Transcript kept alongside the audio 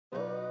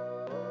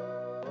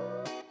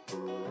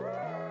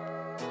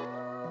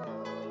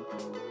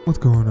What's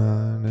going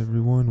on,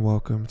 everyone?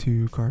 Welcome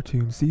to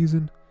Cartoon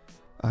Season.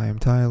 I am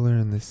Tyler,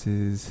 and this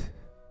is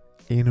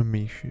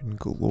Animation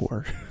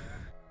Galore.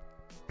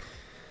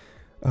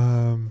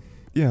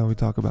 Yeah, we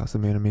talk about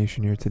some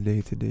animation here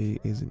today. Today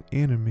is an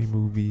anime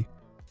movie.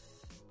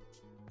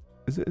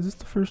 Is this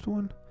the first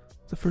one?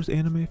 The first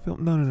anime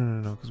film?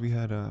 No, because we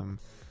had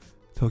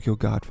Tokyo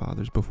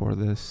Godfathers before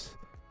this.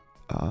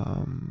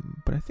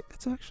 But I think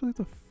it's actually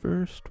the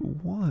first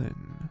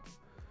one.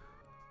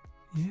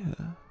 Yeah,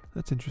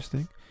 that's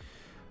interesting.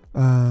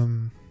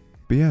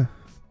 But yeah,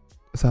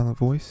 a silent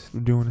voice.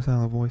 We're doing a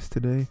silent voice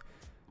today.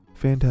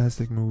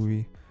 Fantastic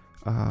movie.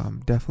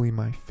 Definitely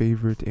my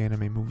favorite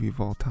anime movie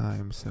of all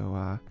time.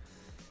 So,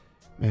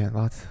 man,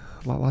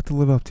 lot to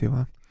live up to,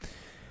 huh?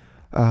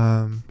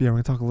 Yeah, we're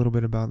gonna talk a little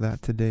bit about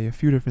that today. A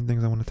few different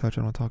things I want to touch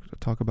on. I'll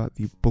talk about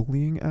the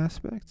bullying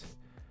aspect.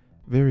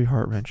 Very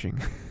heart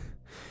wrenching.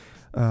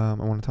 I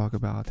want to talk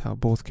about how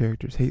both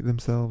characters hate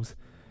themselves.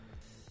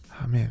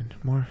 Oh man,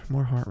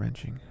 more heart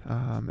wrenching.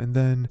 And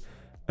then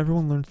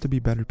everyone learns to be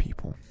better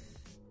people.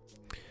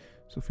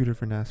 So a few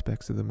different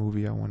aspects of the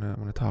movie I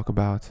wanna talk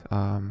about.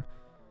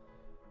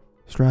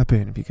 Strap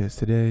in, because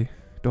today,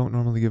 don't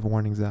normally give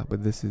warnings out,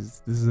 but this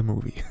is a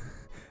movie.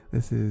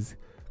 This is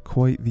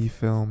quite the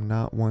film,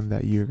 not one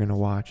that you're gonna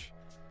watch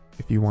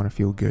if you want to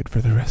feel good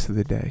for the rest of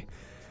the day.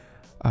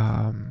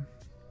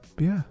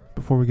 But yeah,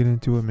 before we get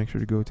into it, make sure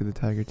to go to the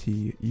Tiger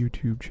T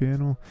YouTube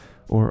channel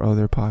or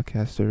other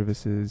podcast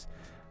services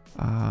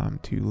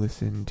to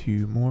listen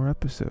to more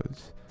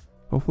episodes.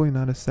 Hopefully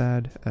not as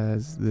sad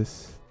as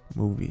this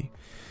movie.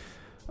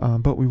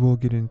 But we will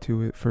get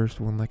into it.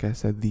 First one, like I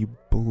said, the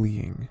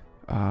bullying.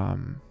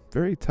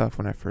 Very tough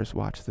when I first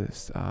watched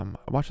this. I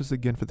watched this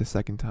again for the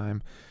second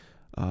time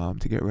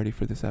to get ready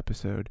for this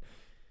episode.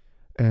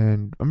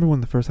 And I remember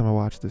when the first time I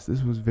watched this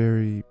was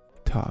very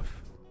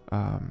tough.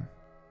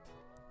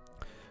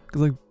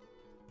 Because, like,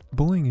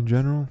 bullying in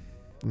general,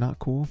 not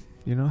cool,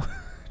 you know?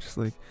 Just,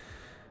 like,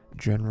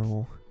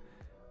 general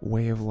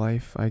way of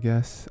life, I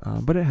guess.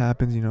 But it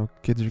happens, you know,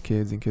 kids are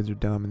kids and kids are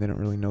dumb and they don't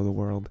really know the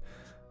world.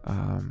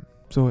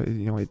 So,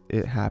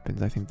 it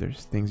happens. I think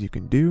there's things you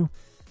can do,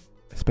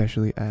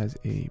 especially as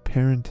a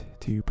parent,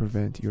 to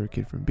prevent your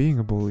kid from being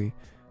a bully.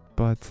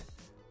 But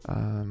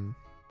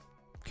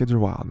kids are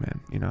wild, man,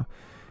 you know.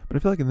 But I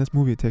feel like in this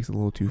movie it takes it a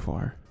little too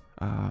far.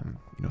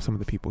 Some of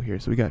the people here.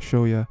 So we got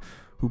Shoya,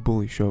 who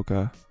bullies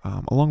Shoka,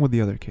 along with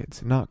the other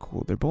kids. Not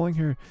cool. They're bullying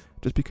her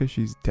just because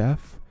she's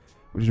deaf,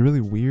 which is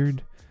really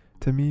weird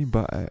to me.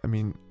 But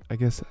I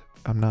guess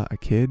I'm not a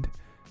kid,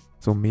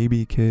 so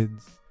maybe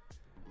kids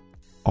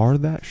are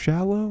that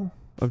shallow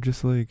of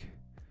just like,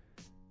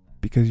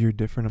 because you're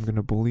different, I'm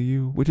gonna bully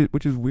you,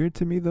 which is weird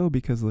to me though,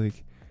 because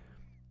like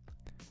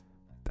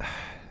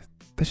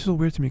that's just so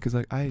weird to me, because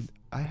like I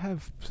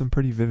have some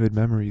pretty vivid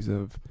memories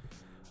of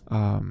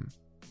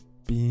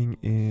being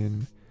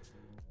in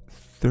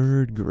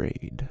third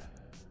grade,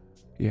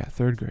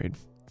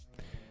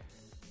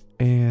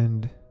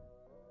 and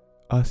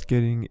us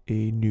getting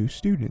a new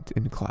student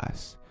in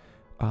class,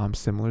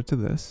 similar to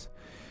this.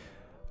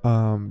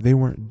 They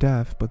weren't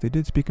deaf, but they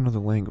did speak another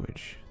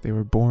language. They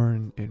were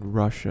born in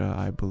Russia,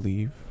 I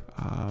believe,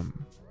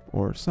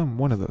 or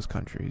one of those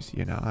countries.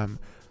 You know,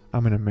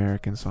 I'm an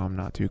American, so I'm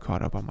not too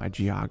caught up on my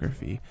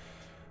geography.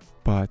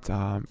 But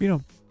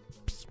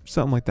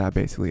something like that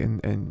basically.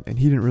 And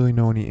he didn't really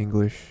know any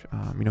English.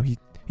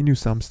 He knew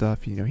some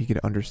stuff. You know, he could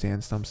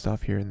understand some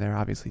stuff here and there,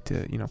 obviously,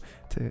 to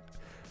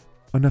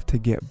enough to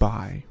get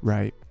by,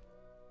 right?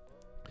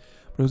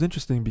 But it was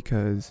interesting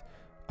because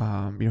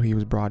he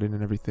was brought in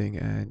and everything,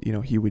 and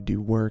he would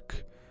do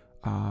work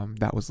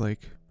that was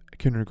like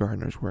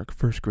kindergartner's work,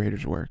 first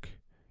grader's work.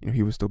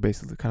 He was still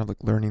basically kind of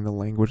like learning the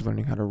language,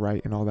 learning how to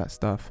write and all that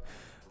stuff.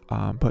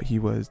 But he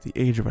was the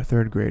age of a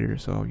third grader,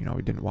 so he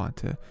didn't want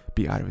to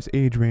be out of his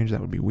age range. That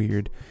would be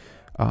weird.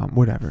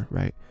 Whatever,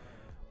 right?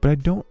 But I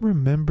don't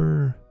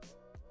remember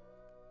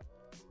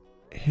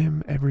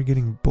him ever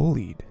getting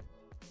bullied.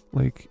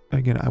 Like,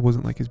 again, I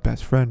wasn't like his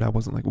best friend. I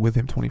wasn't like with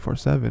him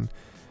 24/7.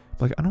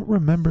 Like, I don't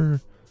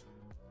remember,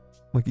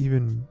 like,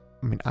 even,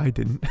 I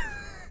didn't,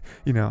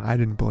 I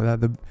didn't bully.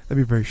 That'd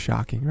be very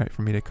shocking, right,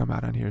 for me to come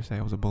out on here and say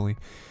I was a bully.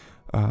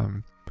 I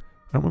don't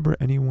remember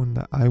anyone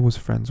that I was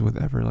friends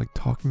with ever, like,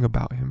 talking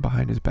about him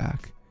behind his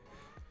back.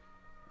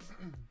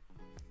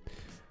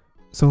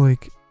 So,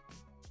 like,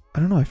 I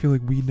don't know, I feel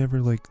like we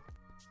never, like,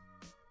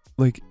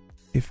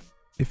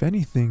 if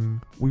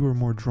anything, we were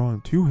more drawn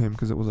to him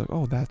because it was like,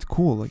 oh, that's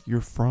cool. Like,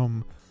 you're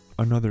from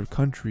another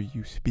country,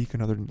 you speak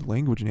another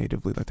language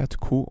natively. Like, that's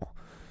cool.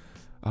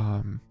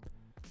 Not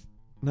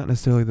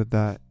necessarily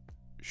that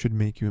should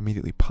make you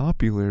immediately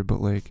popular, but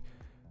like,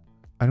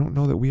 I don't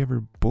know that we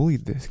ever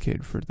bullied this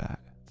kid for that.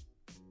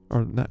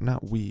 Or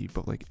not we,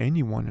 but like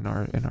anyone in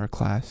our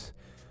class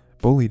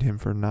bullied him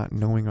for not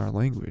knowing our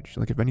language.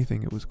 Like, if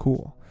anything, it was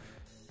cool.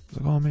 It's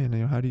like, oh man,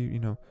 how do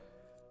you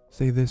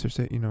say this or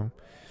say,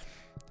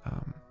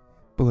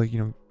 but like,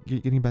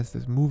 getting back to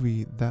this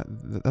movie,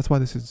 that's why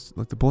this is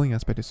like, the bullying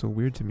aspect is so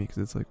weird to me, because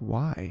it's like,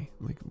 why?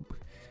 Like,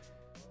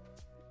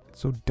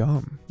 it's so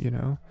dumb,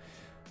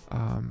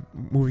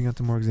 Moving on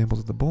to more examples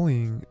of the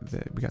bullying,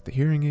 we got the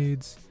hearing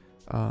aids,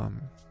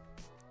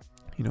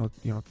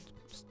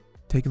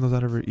 taking those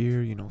out of her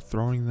ear,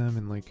 throwing them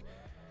in like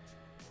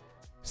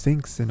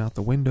sinks and out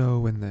the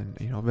window, and then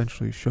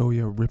eventually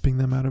Shoya ripping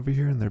them out of her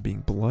ear and there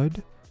being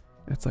blood.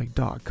 It's like,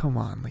 dog, come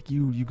on, like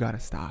you gotta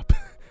stop.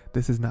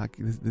 This is not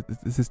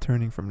this is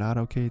turning from not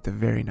okay to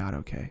very not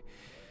okay.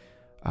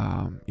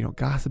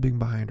 Gossiping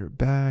behind her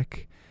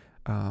back,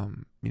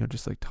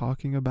 just like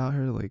talking about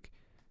her, like,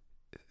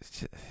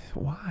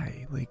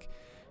 why, like,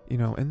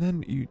 and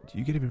then you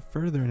get even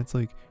further and it's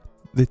like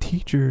the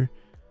teacher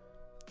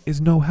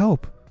is no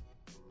help.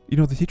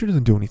 The teacher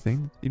doesn't do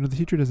anything. The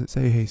teacher doesn't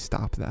say, hey,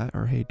 stop that,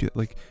 or hey, do it.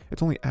 Like,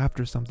 it's only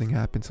after something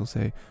happens he'll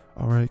say,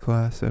 all right,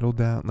 class, settle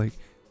down.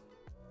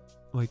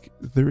 Like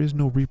there is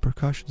no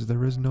repercussions.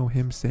 There is no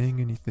him saying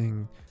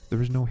anything.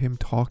 There is no him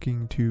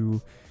talking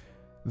to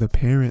the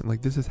parent.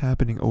 Like, this is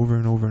happening over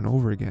and over and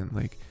over again.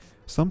 Like,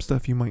 some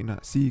stuff you might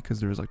not see because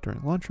there's like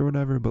during lunch or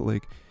whatever, but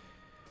like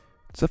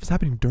stuff is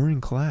happening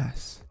during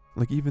class.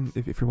 Like, even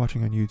if you're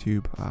watching on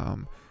YouTube,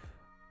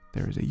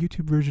 there is a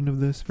YouTube version of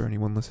this for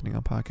anyone listening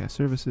on podcast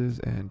services,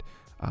 and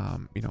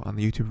on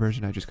the YouTube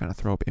version I just kind of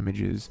throw up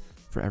images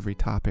for every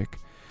topic.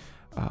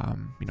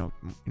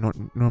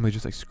 Normally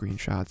just like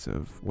screenshots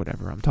of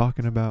whatever I'm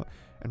talking about.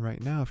 And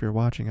right now, if you're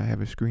watching, I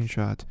have a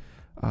screenshot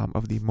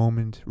of the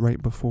moment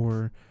right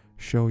before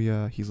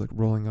Shoya, he's like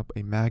rolling up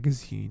a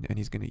magazine and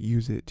he's gonna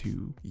use it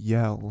to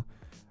yell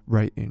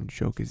right in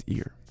Shoka's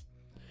ear.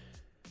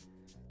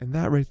 And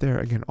that right there,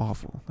 again,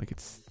 awful. Like,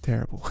 it's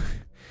terrible.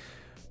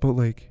 But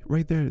like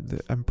right there,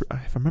 if I'm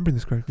remembering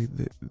this correctly,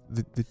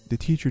 the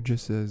teacher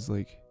just says,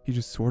 like, he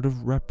just sort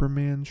of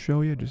reprimands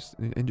Shoya just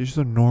in just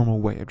a normal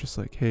way of just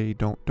like, hey,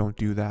 don't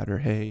do that, or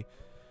hey,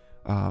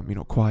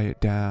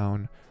 quiet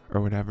down or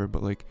whatever.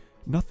 But like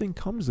nothing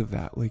comes of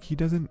that. Like, he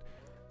doesn't,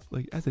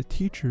 like, as a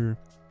teacher,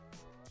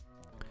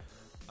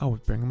 I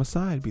would bring him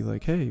aside, be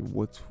like, hey,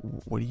 what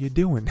are you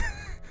doing?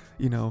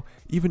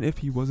 Even if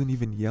he wasn't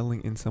even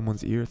yelling in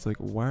someone's ear, it's like,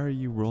 why are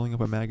you rolling up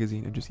a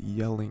magazine and just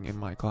yelling in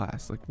my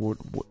class? Like,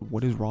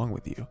 what is wrong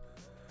with you?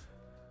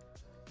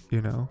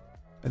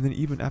 And then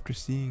even after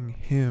seeing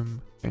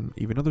him and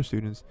even other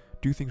students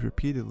do things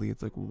repeatedly,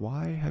 it's like,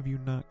 why have you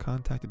not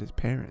contacted his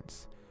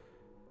parents?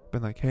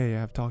 Been like, hey,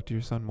 I've talked to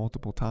your son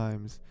multiple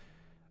times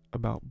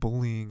about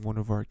bullying one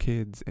of our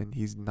kids and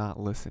he's not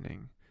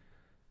listening.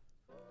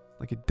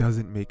 Like, it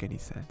doesn't make any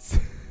sense.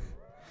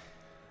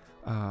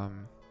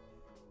 And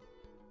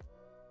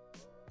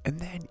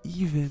then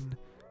even,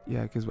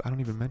 because I don't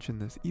even mention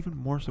this, even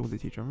more so with the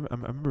teacher. I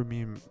remember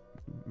me and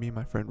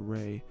my friend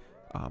Ray,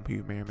 who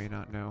you may or may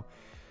not know,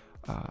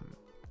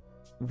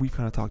 we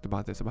kind of talked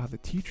about this, about how the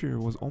teacher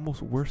was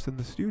almost worse than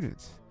the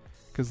students.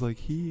 Because, like,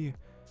 he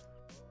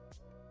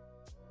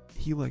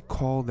like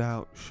called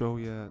out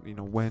Shoya,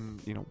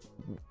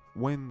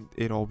 when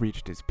it all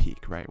reached its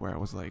peak, right? Where it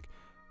was like,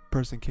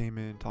 person came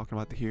in talking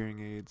about the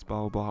hearing aids,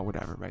 blah, blah, blah,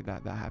 whatever, right?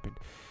 That happened.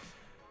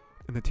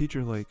 And the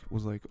teacher, like,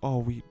 was like, oh,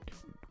 we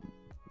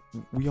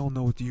all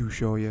know it's you,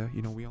 Shoya.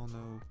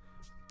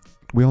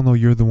 We all know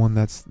you're the one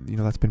that's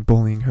been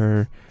bullying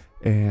her,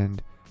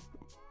 and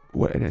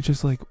it's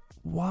just like,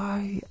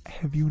 why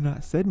have you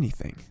not said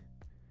anything?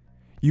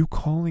 You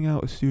calling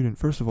out a student,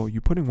 first of all, you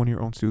putting one of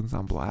your own students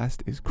on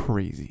blast is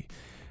crazy.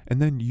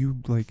 And then you,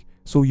 like,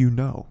 so you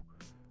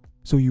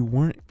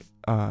weren't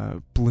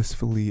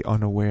blissfully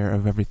unaware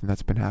of everything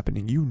that's been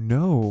happening.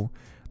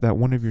 That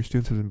one of your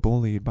students has been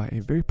bullied by a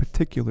very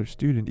particular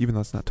student, even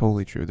though it's not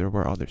totally true. There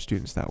were other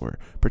students that were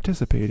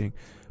participating,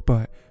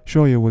 but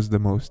Shoya was the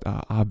most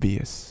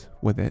obvious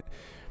with it.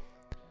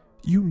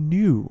 You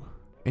knew,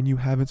 and you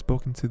haven't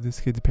spoken to this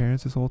kid's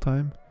parents this whole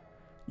time.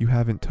 You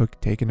haven't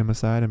taken him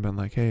aside and been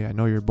like, hey, I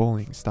know you're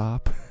bullying,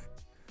 stop.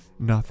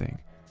 Nothing.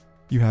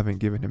 You haven't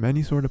given him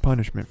any sort of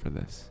punishment for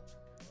this.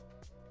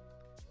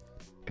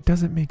 It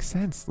doesn't make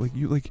sense.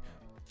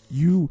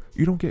 You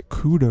don't get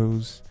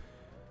kudos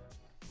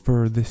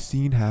for this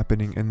scene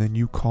happening and then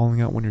you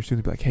calling out one of your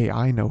students, be like, hey,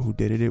 I know who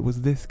did it. It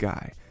was this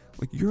guy.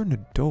 Like, you're an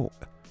adult.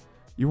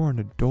 You are an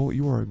adult.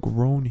 You are a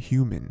grown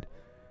human.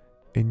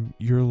 And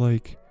you're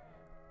like,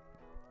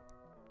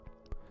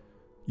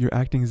 you're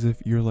acting as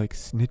if you're like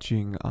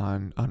snitching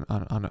on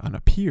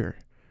a peer.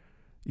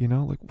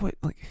 Like, what?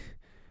 Like,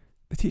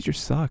 the teacher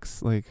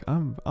sucks. Like,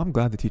 I'm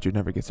glad the teacher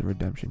never gets a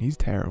redemption. He's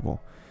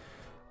terrible.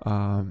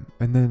 And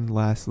then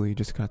lastly,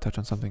 just to kind of touch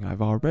on something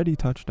I've already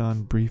touched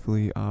on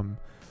briefly, I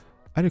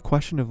had a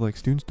question of, like,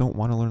 students don't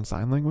want to learn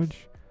sign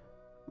language.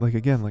 Like,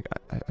 again, like,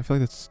 I feel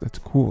like that's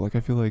cool. Like,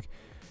 I feel like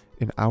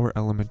in our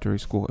elementary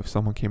school, if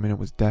someone came in and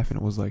was deaf and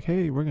it was like,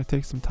 hey, we're going to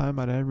take some time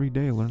out every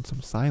day to learn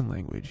some sign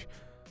language.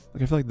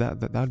 Like, I feel like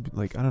that'd be,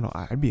 like, I don't know,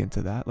 I'd be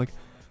into that. Like,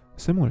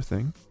 similar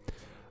thing.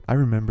 I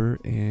remember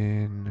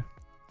in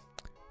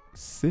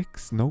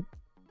 5th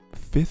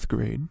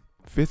grade.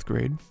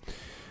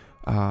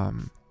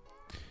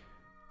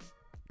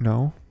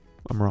 No,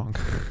 I'm wrong.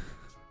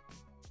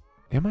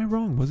 Am I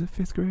wrong? Was it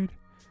 5th grade?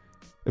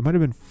 It might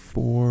have been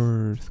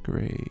 4th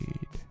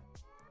grade.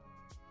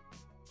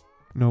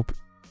 Nope.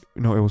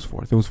 No, it was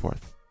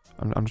 4th.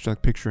 I'm just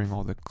like picturing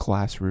all the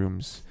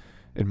classrooms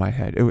in my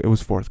head. It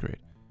was 4th grade.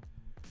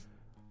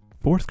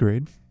 4th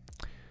grade,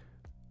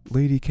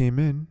 lady came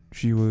in.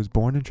 She was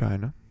born in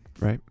China,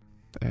 right?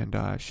 And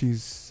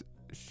she's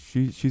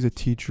a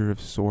teacher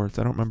of sorts.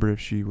 I don't remember if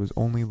she was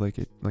only like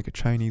a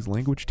Chinese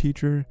language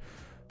teacher,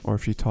 or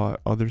if she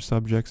taught other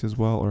subjects as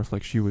well, or if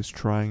like she was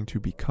trying to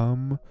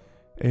become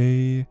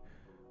a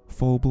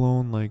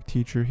full-blown like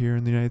teacher here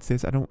in the United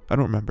States. I don't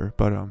remember,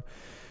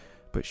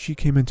 but she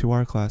came into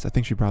our class. I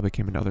think she probably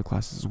came into other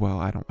classes as well.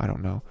 I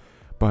don't know.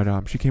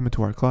 But she came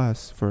into our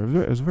class for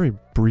it was a very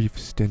brief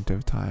stint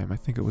of time. I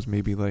think it was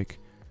maybe like,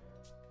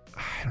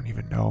 I don't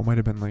even know. It might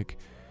have been like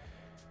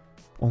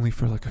only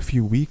for like a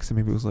few weeks, and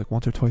maybe it was like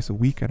once or twice a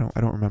week. I don't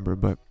remember,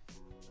 but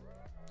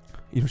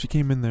she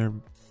came in there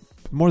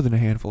more than a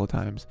handful of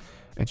times,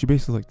 and she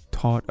basically like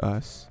taught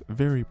us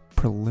very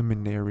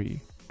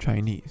preliminary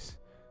Chinese.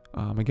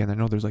 Again, I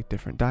know there's like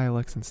different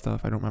dialects and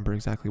stuff. I don't remember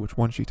exactly which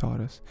one she taught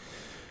us,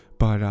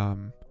 but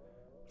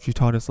she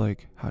taught us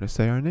like how to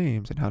say our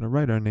names and how to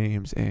write our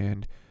names,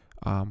 and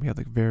we had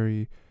like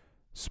very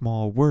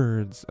small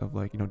words of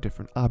like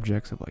different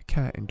objects of like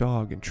cat and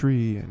dog and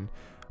tree and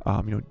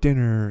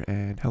dinner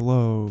and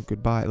hello,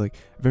 goodbye, like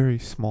very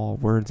small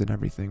words and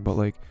everything. But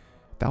like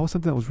that was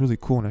something that was really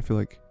cool, and I feel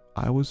like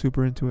I was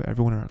super into it.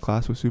 Everyone in our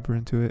class was super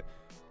into it.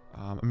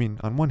 I mean,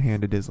 on one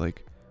hand, it is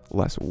like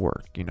less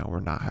work, we're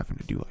not having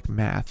to do like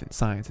math and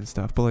science and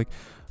stuff, but like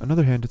on the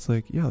other hand, it's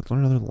like, yeah, let's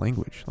learn another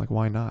language. Like,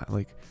 why not?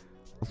 Like,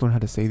 let's learn how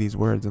to say these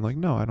words. And like,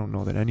 no, I don't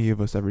know that any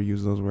of us ever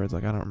use those words.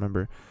 Like, I don't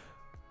remember.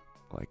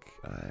 Like,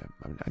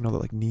 I know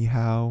that like ni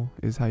hao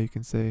is how you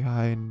can say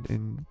hi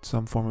in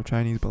some form of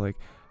Chinese, but like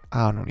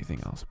I don't know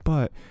anything else.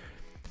 But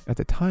at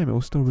the time, it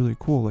was still really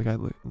cool. Like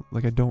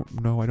I don't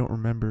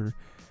remember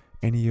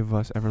any of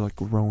us ever like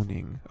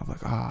groaning of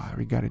like,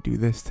 we got to do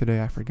this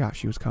today. I forgot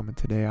she was coming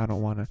today. I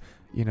don't want to,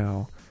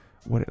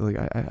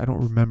 I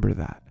don't remember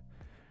that,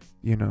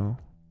 So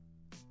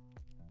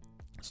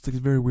it's like,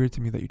 it's very weird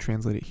to me that you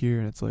translate it here,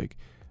 and it's like,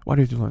 why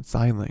do you have to learn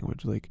sign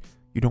language? Like,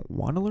 you don't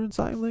want to learn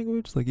sign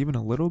language, like even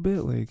a little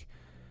bit. Like,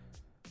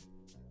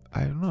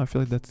 I don't know. I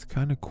feel like that's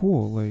kind of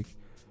cool. Like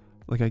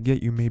I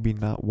get you maybe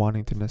not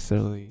wanting to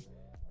necessarily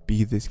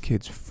be this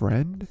kid's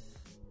friend,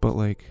 but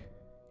like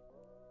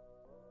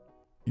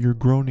you're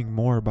groaning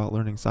more about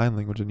learning sign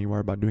language than you are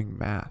about doing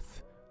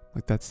math.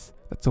 Like that's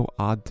so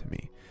odd to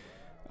me.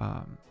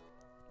 And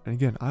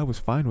again, I was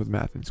fine with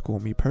math in school,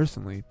 me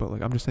personally, but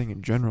like I'm just saying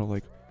in general,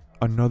 like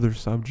another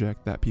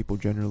subject that people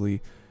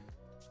generally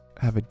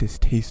have a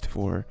distaste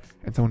for,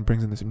 and someone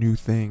brings in this new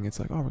thing, it's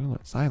like, we're gonna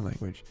learn sign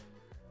language.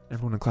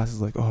 Everyone in class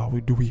is like,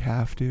 do we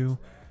have to?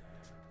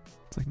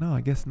 It's like, no,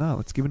 I guess not.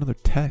 Let's give another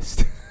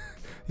test.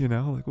 Like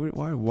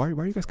why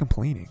are you guys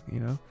complaining?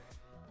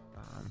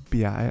 But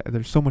yeah,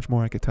 there's so much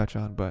more I could touch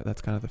on, but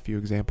that's kind of the few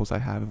examples I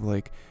have of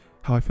like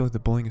how I feel like the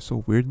bullying is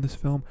so weird in this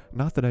film.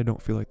 Not that I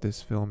don't feel like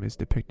this film is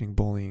depicting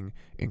bullying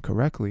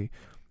incorrectly.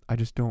 I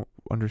just don't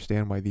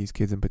understand why these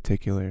kids in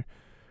particular,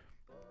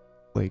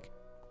 like,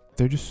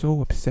 they're just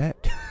so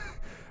upset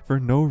for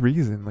no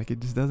reason. Like,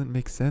 it just doesn't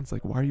make sense.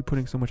 Like, why are you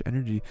putting so much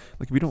energy?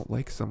 Like, if you don't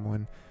like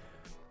someone,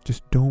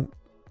 just don't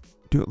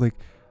do it. Like,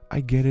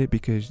 I get it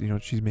because,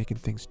 she's making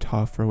things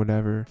tough or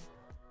whatever,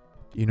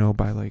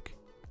 by like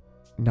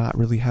not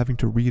really having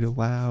to read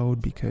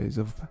aloud because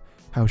of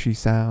how she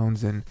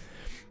sounds, and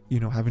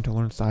having to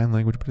learn sign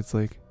language. But it's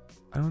like,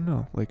 I don't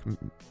know, like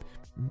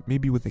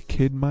maybe with a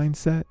kid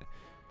mindset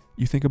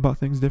you think about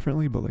things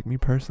differently, but like me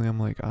personally, I'm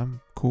like, I'm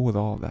cool with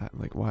all of that.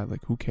 Like, why?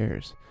 Like, who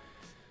cares?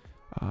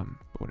 But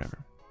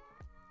whatever.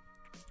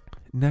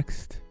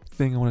 Next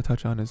thing I want to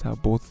touch on is how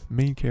both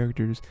main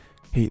characters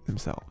hate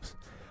themselves.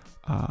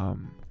 A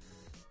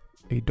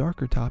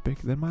darker topic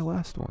than my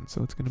last one,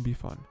 so it's gonna be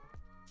fun.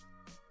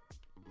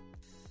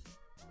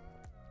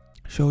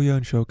 Shoya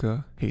and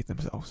Shoka hate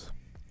themselves.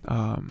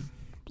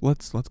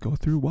 Let's go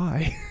through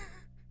why.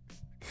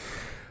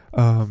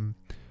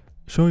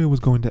 Shoya was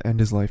going to end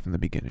his life in the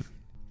beginning.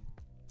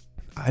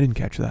 I didn't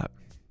catch that.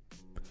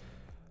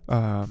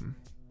 I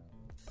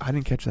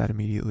didn't catch that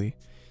immediately.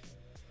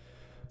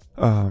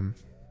 When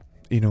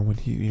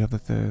he,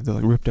 the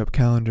like ripped up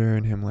calendar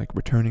and him like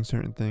returning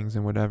certain things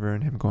and whatever,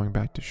 and him going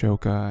back to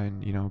Shoka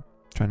and,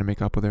 trying to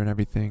make up with her and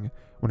everything.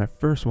 When I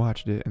first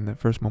watched it, in the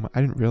first moment,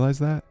 I didn't realize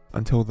that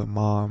until the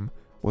mom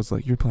was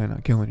like, you're planning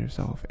on killing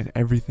yourself, and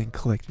everything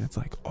clicked, and it's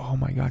like, oh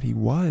my god, he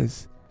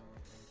was.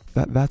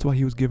 That's why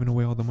he was giving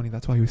away all the money.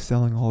 That's why he was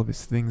selling all of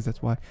his things.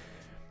 That's why.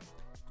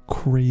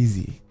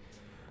 Crazy.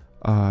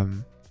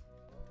 And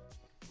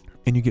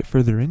you get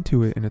further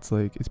into it, and it's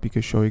like, it's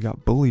because Shoya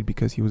got bullied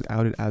because he was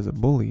outed as a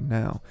bully.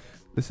 Now,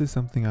 this is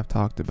something I've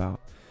talked about.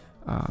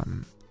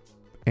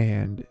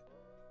 And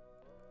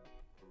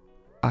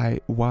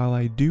while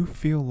I do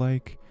feel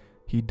like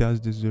he does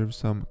deserve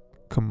some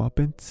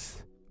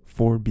comeuppance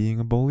for being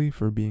a bully,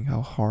 for being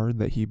how hard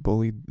that he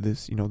bullied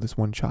this, this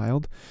one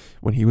child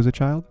when he was a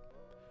child,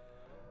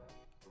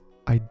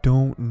 I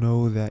don't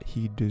know that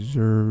he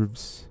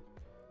deserves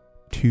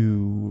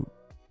to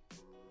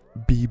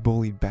be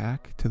bullied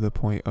back to the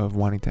point of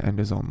wanting to end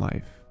his own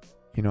life.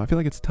 You know, I feel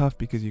like it's tough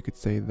because you could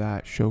say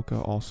that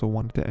Shoka also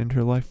wanted to end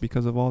her life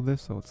because of all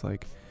this, so it's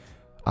like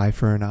eye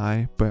for an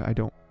eye, but I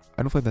don't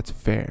feel like that's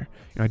fair.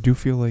 You know, I do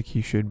feel like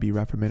he should be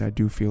reprimanded. I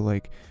do feel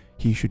like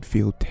he should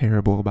feel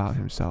terrible about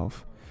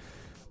himself.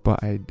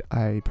 But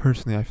I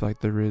personally, I feel like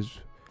there is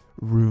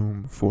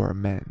room for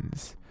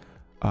amends.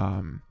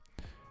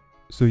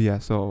 So yeah,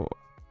 so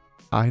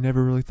I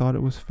never really thought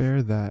it was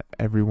fair that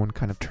everyone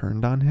kind of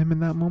turned on him in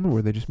that moment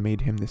where they just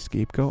made him the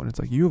scapegoat. And it's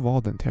like, you have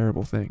all done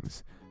terrible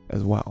things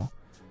as well.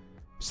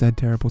 Said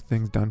terrible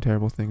things, done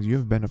terrible things. You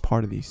have been a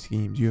part of these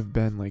schemes. You have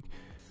been like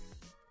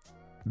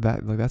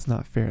that. Like, that's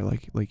not fair.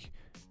 Like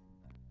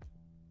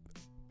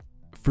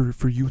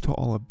for you to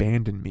all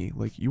abandon me,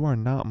 like you are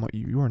not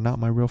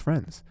my real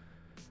friends.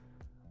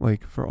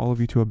 Like, for all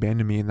of you to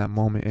abandon me in that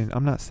moment, and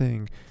I'm not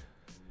saying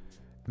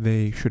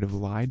they should have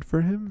lied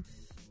for him,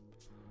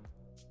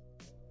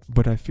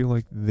 but I feel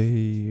like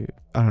I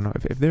don't know,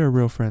 if they were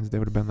real friends, they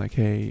would have been like,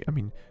 hey, I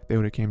mean, they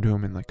would have came to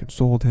him and like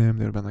consoled him.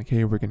 They would have been like,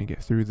 hey, we're gonna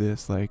get through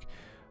this, like,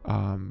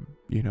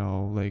 you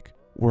know, like,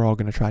 we're all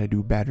gonna try to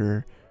do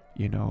better,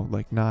 you know,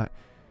 like, not,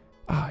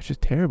 it's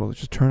just terrible. Let's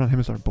just turn on him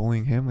and start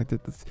bullying him, like,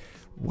 that's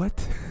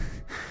what?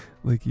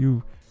 Like,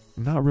 you,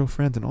 not real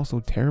friends, and also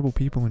terrible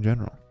people in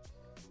general.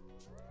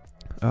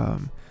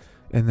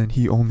 And then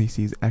he only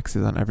sees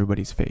X's on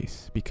everybody's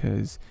face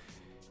because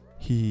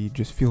he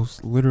just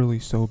feels literally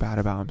so bad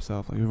about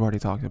himself. Like, we've already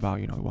talked about,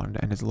 you know, he wanted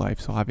to end his life,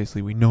 so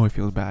obviously we know he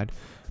feels bad,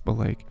 but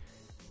like,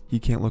 he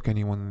can't look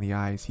anyone in the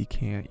eyes. He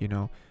can't, you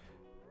know,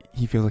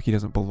 he feels like he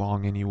doesn't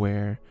belong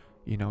anywhere.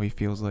 You know, he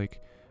feels like,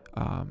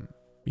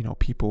 you know,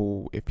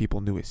 if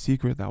people knew his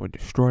secret, that would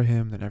destroy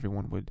him. Then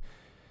everyone would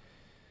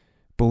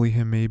bully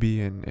him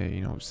maybe, and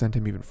you know, send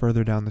him even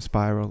further down the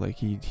spiral. Like,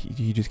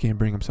 he just can't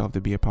bring himself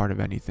to be a part of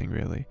anything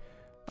really.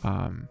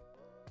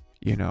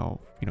 You know,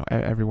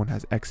 everyone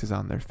has X's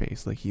on their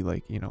face. Like, he,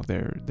 like, you know,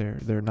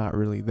 they're not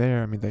really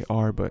there. I mean, they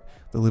are, but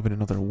they live in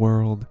another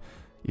world.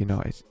 You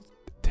know, it's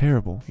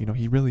terrible. You know,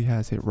 he really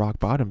has hit rock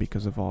bottom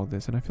because of all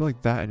this, and I feel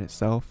like that in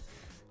itself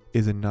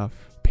is enough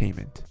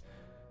payment.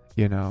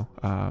 You know,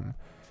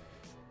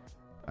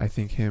 I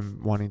think him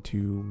wanting to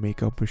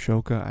make up with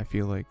Shoka, I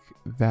feel like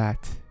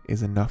that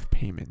is enough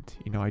payment.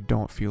 You know, I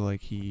don't feel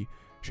like he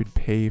should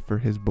pay for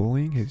his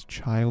bullying, his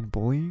child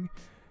bullying,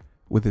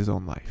 with his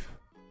own life.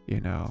 You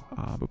know,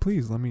 but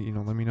please let me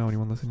know,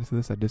 anyone listening to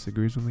this that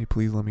disagrees with me,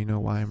 please let me know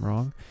why I'm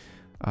wrong,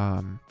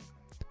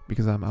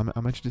 because I'm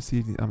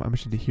interested I'm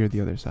interested to hear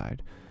the other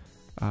side.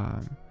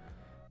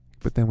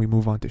 But then we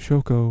move on to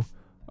Shoko.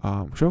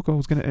 Shoko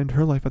was gonna end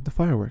her life at the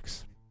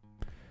fireworks.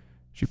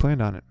 She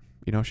planned on it.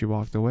 You know, she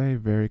walked away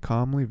very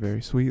calmly,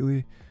 very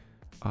sweetly,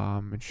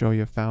 and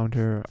Shoya found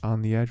her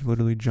on the edge,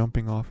 literally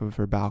jumping off of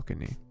her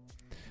balcony.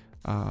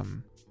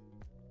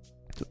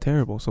 So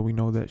terrible. So we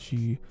know that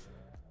she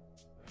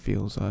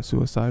feels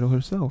suicidal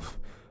herself.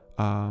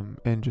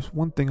 And just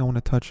one thing I want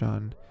to touch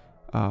on,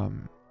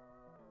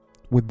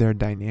 with their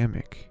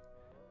dynamic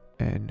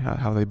and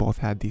how they both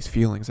had these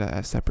feelings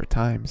at separate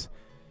times.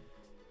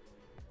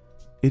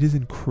 It is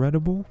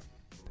incredible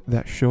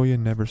that Shoya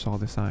never saw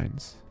the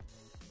signs.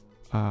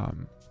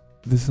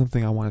 This is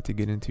something I wanted to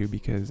get into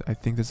because I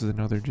think this is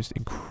another just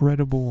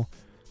incredible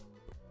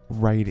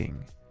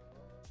writing,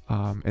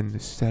 and the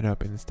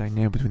setup and this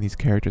dynamic between these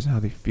characters and how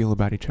they feel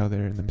about each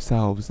other and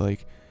themselves.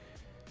 Like,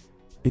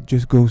 it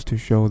just goes to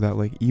show that,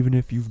 like, even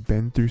if you've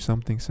been through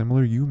something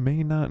similar, you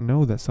may not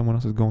know that someone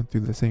else is going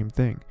through the same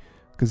thing.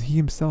 Because he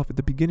himself, at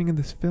the beginning of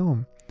this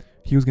film,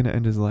 he was going to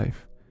end his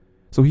life.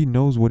 So he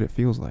knows what it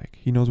feels like.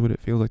 He knows what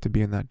it feels like to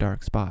be in that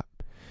dark spot.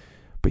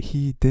 But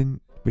he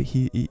didn't,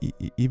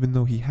 even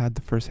though he had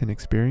the first-hand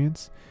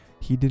experience,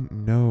 he didn't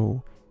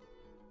know,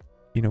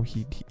 you know,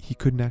 he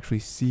couldn't actually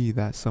see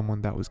that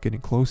someone that was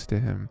getting close to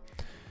him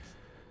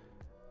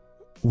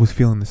was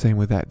feeling the same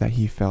way that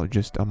he felt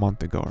just a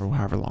month ago or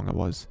however long it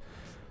was.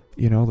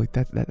 You know, like,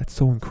 that's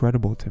so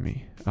incredible to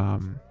me,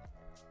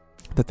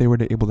 that they were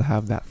able to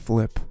have that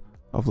flip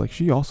of, like,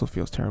 she also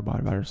feels terrible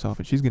about herself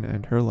and she's gonna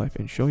end her life,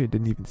 and Shoya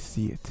didn't even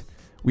see it.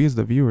 We as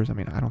the viewers, I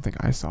mean, I don't think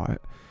I saw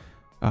it.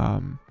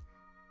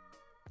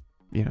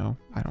 You know,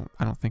 I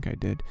don't think I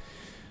did.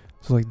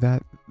 So, like,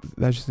 that's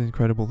just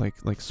incredible, like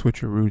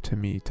switcheroo to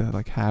me, to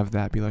like have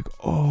that be like,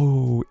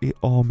 oh, it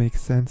all makes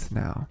sense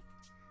now.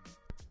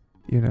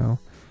 You know,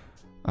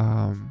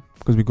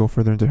 because we go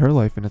further into her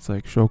life and it's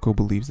like Shoko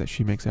believes that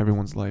she makes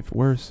everyone's life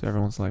worse,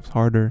 everyone's life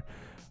harder.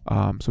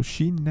 So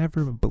she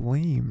never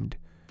blamed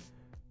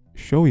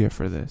Shoya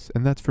for this,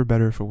 and that's for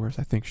better or for worse.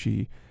 I think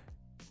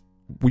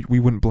we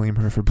wouldn't blame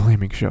her for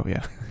blaming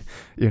Shoya,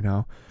 you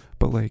know,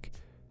 but like,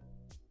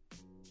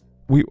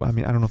 I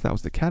mean, I don't know if that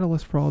was the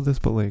catalyst for all this,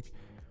 but like,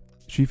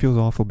 she feels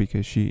awful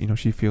because she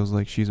feels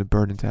like she's a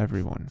burden to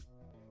everyone,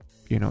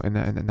 you know, and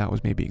that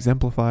was maybe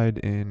exemplified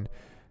in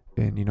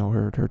you know,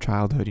 her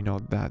childhood, you know,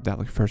 that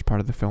like first part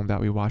of the film that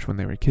we watched when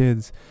they were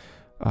kids,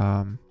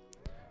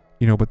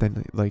 you know, but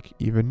then, like,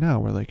 even now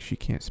where, like, she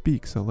can't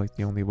speak, so like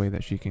the only way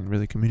that she can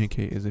really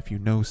communicate is if you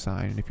know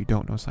sign, and if you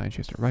don't know sign, she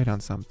has to write on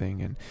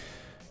something. And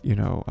you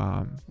know,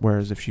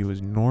 whereas if she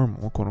was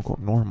normal, quote unquote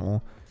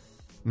normal,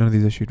 none of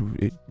these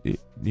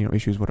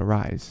issues would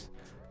arise.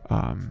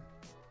 I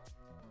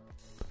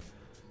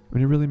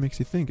mean, it really makes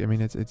you think. I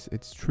mean,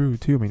 it's true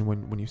too. I mean,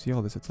 when you see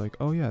all this, it's like,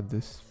 oh yeah,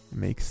 this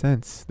makes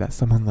sense that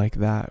someone like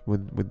that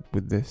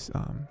with this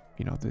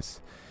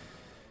this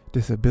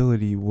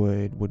disability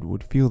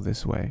would feel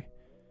this way.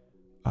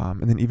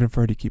 And then even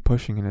for her to keep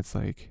pushing, and it's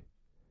like,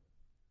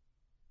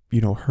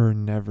 her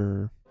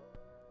never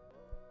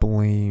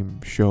blame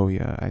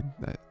Shoya,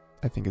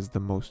 I think is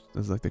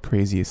like the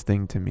craziest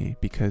thing to me,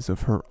 because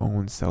of her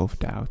own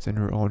self-doubts and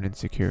her own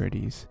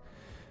insecurities.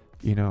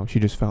 She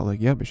just felt like,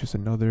 yep, it's just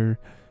another,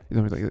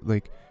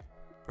 like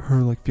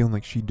her like feeling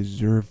like she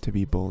deserved to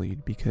be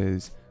bullied,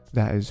 because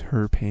that is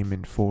her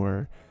payment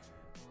for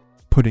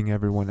putting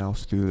everyone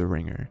else through the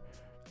ringer.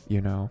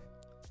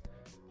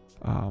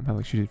 How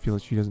like she did feel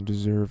like she doesn't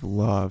deserve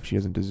love, she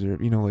doesn't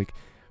deserve, like,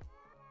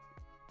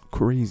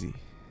 crazy,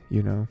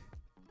 and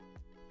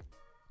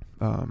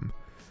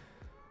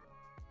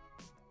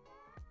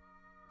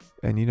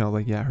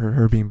like, yeah,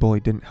 her being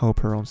bullied didn't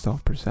help her own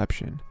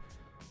self-perception,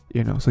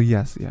 so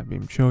yes, yeah, I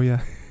mean,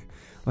 Shoya,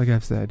 like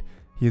I've said,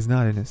 he is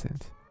not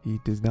innocent. He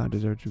does not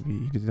deserve to be,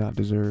 he does not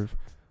deserve,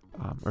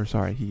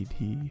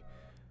 he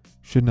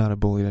should not have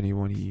bullied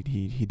anyone.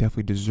 He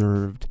definitely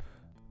deserved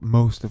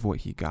most of what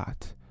he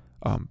got.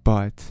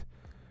 But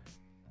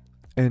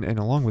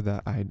along with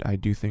that, I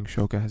do think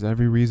Shoka has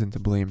every reason to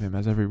blame him,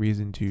 has every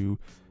reason to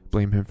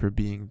blame him for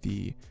being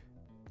the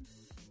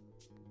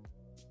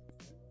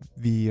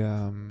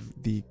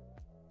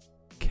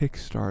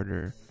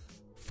Kickstarter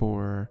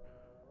for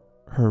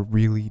her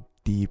really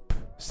deep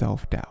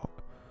self-doubt.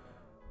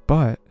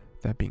 But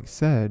that being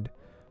said,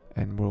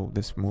 and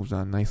this moves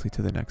on nicely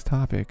to the next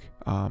topic,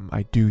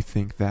 I do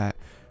think that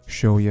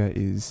Shoya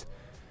is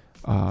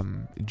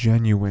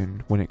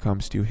genuine when it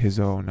comes to his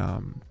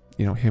own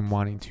him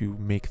wanting to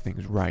make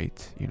things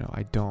right.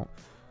 I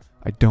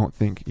don't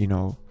think,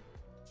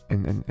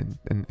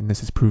 and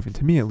this is proven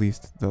to me, at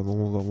least the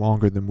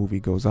longer the movie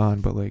goes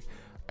on, but like,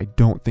 I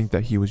don't think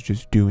that he was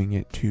just doing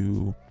it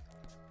to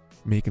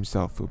make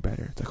himself feel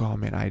better. It's like, oh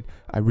man,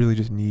 I really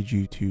just need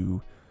you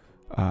to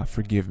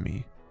forgive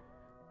me.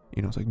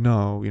 It's like,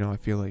 no, I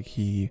feel like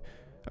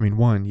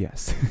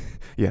yes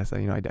yes,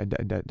 I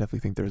definitely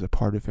think there's a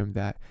part of him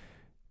that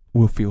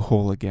will feel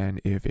whole again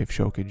if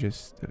Shoka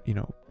just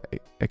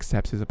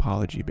accepts his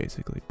apology,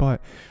 basically.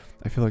 But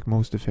I feel like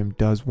most of him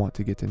does want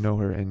to get to know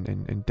her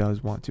and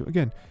does want to,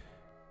 again,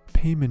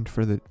 payment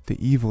for the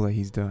evil that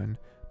he's done.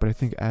 But I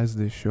think as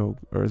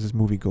this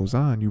movie goes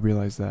on, you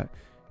realize that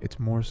it's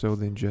more so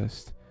than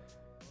just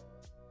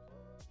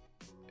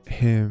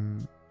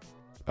him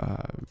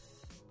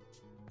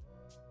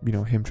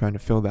him trying to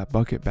fill that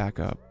bucket back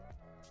up.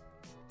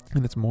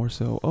 And it's more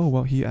so, oh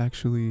well, they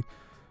actually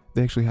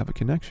have a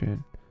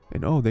connection.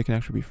 And oh, they can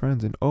actually be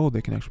friends, and oh,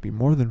 they can actually be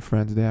more than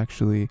friends. They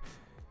actually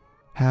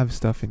have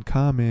stuff in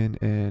common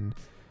and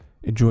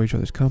enjoy each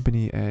other's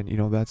company, and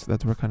that's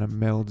where it kind of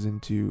melds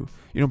into,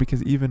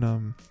 because even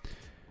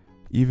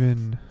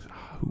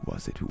who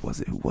was it?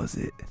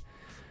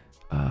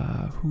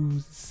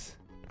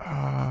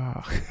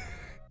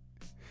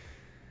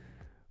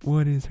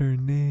 What is her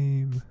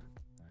name?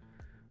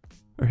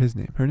 Or his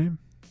name? Her name?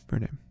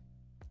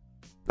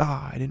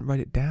 I didn't write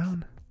it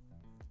down.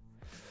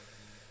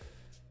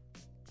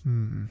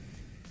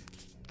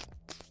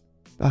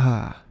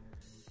 I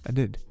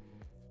did.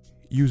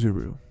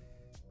 Yuzuru.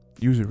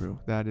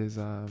 That is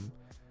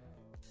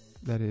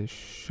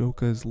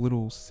Shoka's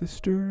little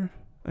sister,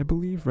 I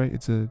believe, right?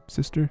 It's a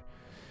sister.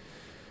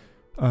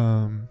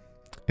 I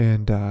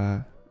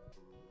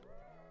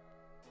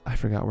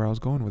forgot where I was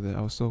going with it.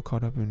 I was so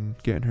caught up in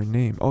getting her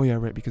name. Oh yeah,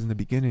 right, because in the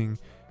beginning,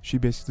 she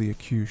basically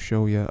accused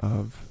Shoya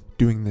of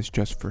doing this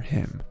just for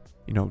him.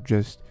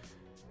 Just,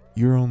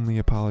 you're only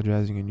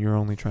apologizing and you're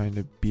only trying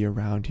to be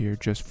around here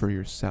just for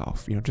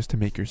yourself, just to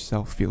make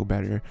yourself feel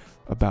better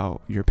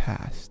about your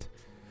past.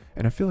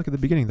 And I feel like at the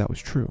beginning that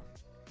was true.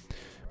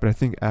 But I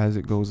think as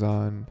it goes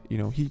on,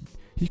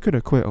 he could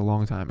have quit a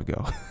long time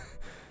ago.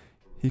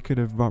 He could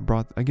have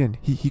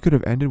he could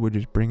have ended with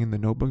just bringing the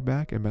notebook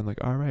back and been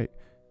like, all right,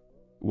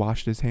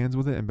 washed his hands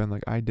with it and been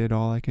like, I did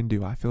all I can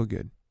do. I feel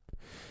good.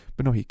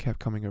 But no, he kept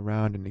coming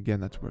around, and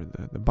again, that's where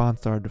the bond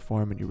started to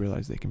form, and you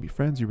realize they can be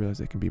friends, you realize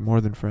they can be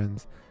more than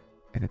friends,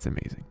 and it's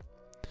amazing.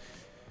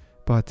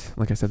 But,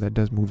 like I said, that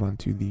does move on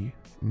to the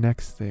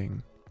next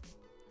thing,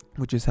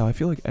 which is how I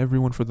feel like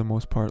everyone, for the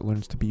most part,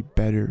 learns to be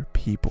better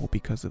people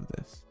because of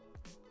this.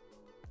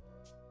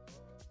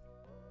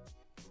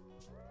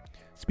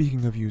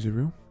 Speaking of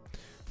Yuzuru,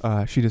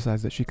 she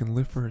decides that she can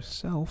live for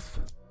herself,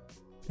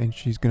 and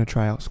she's going to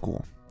try out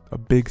school. A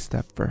big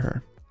step for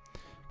her.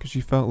 Because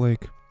she felt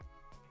like,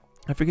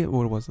 I forget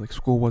what it was, like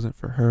school wasn't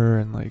for her,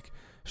 and like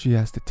she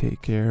has to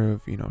take care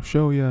of,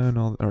 Shoya and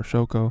all, or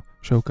Shoka.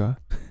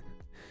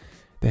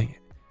 Dang it.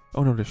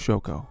 Oh no, just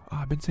Shoko. Oh,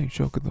 I've been saying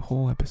Shoka the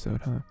whole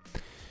episode,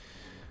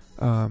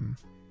 huh?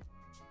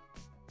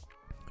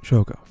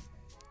 Shoko.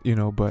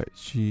 But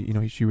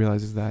she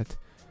realizes that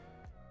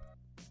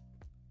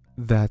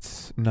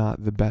that's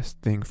not the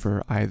best thing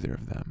for either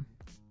of them.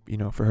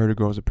 for her to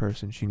grow as a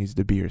person, she needs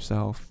to be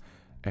herself.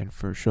 And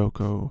for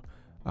Shoko,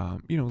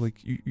 like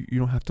you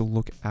don't have to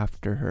look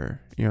after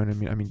her. You know what I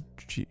mean? I mean,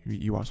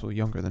 you also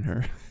younger than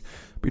her,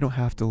 but you don't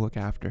have to look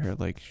after her.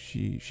 Like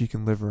she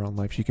can live her own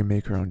life. She can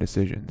make her own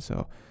decisions.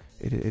 So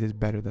it is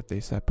better that they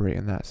separate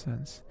in that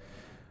sense.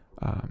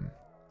 And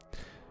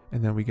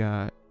then we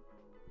got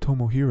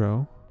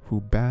Tomohiro, who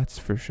bats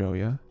for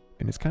Shoya,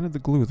 and is kind of the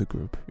glue of the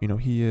group.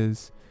 He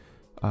is,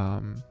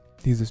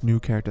 he's this new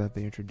character that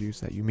they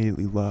introduced that you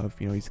immediately love.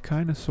 He's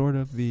kind of sort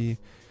of the,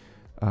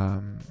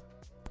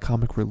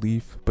 comic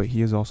relief, but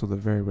he is also the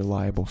very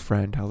reliable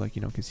friend. How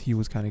because he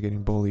was kind of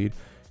getting bullied,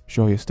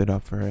 Shoya stood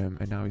up for him,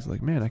 and now he's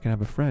like, man, I can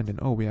have a friend, and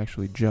we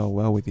actually gel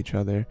well with each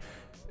other.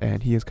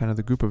 And he is kind of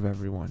the group of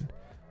everyone,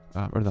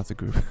 or not the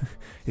group.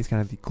 He's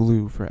kind of the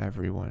glue for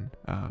everyone.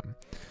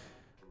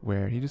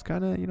 Where he just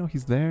kind of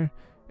he's there,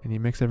 and he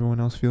makes everyone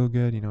else feel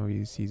good.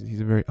 He's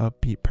a very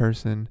upbeat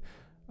person,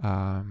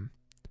 and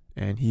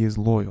he is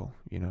loyal.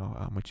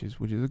 Which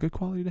is a good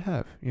quality to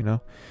have.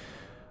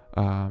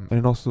 And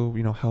it also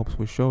helps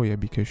with Shoya,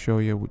 because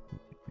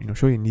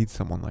Shoya needs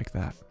someone like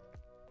that,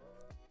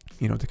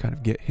 to kind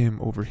of get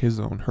him over his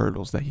own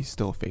hurdles that he's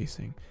still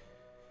facing.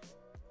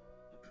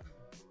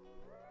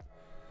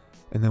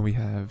 And then we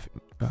have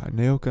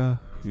Naoka,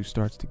 who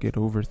starts to get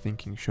over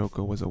thinking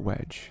Shoko was a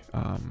wedge.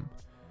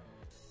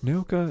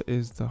 Naoka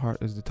is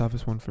the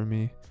toughest one for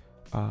me.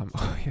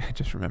 Oh yeah, I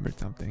just remembered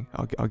something.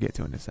 I'll get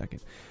to it in a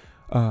second.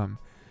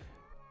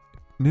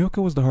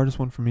 Naoka was the hardest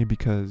one for me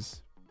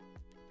because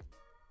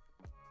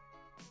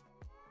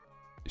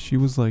she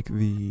was like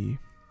the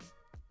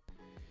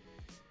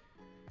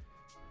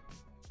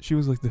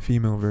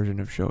female version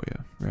of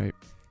Shoya, right?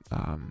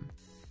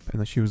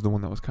 And she was the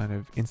one that was kind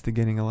of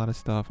instigating a lot of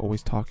stuff,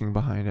 always talking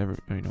behind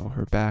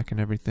her back and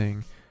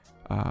everything.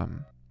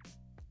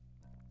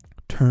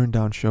 Turned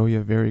down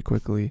Shoya very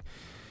quickly,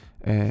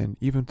 and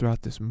even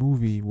throughout this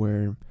movie,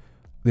 where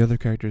the other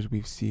characters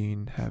we've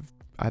seen have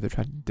either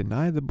tried to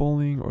deny the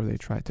bullying, or they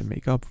tried to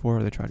make up for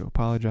it, or they tried to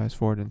apologize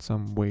for it in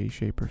some way,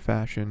 shape, or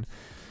fashion,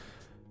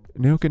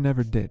 Naoka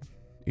never did.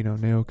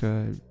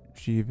 Naoka,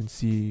 she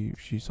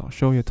saw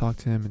Shoya talk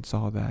to him and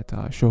saw that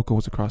Shoko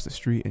was across the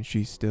street, and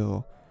she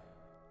still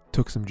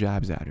took some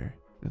jabs at her.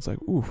 And it's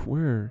like, oof,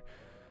 we're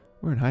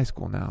in high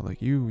school now.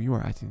 Like you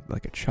are acting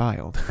like a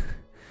child,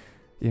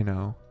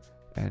 and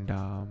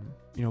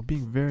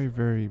being very,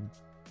 very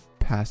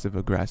passive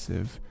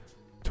aggressive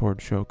toward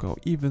Shoko,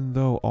 even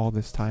though all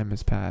this time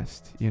has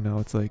passed.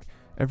 It's like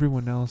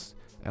everyone else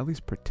at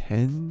least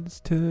pretends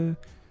to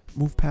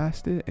move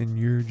past it, and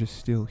you're just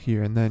still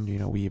here. And then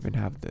we even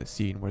have the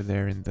scene where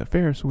they're in the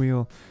Ferris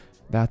wheel.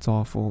 That's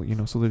awful.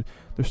 So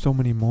there's so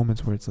many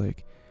moments where it's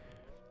like,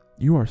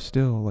 you are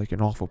still like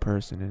an awful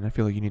person, and I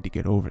feel like you need to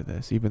get over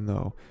this. Even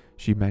though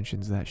she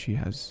mentions that she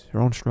has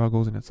her own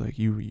struggles, and it's like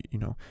you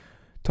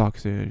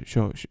talks to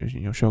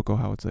Shoko,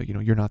 how it's like,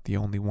 you're not the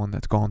only one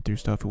that's gone through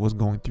stuff, who was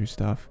going through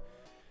stuff.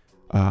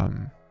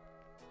 But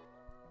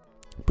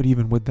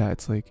even with that,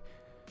 it's like,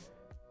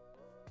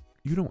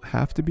 you don't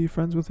have to be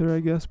friends with her,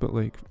 I guess, but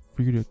like,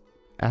 for you to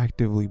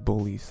actively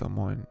bully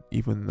someone,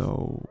 even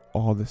though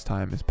all this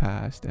time has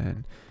passed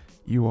and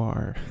you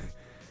are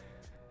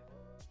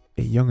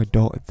a young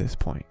adult at this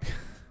point,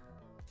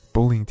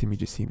 bullying to me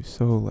just seems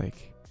so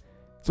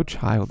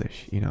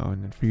childish,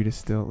 and then for you to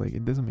still,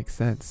 it doesn't make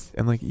sense.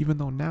 And even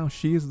though now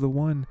she is the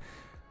one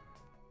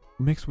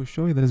mixed with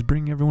Shoya that is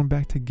bringing everyone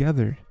back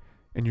together,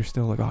 and you're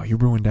still like, oh, you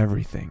ruined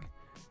everything.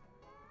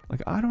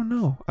 I don't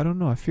know.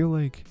 I feel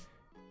like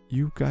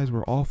you guys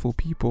were awful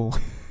people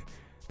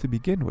to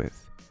begin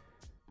with,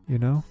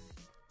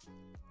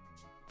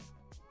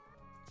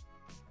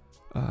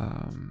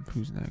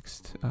 Who's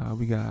next?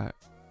 We got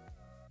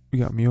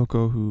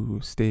Miyoko, who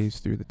stays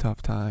through the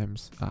tough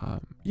times.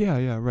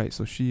 Right.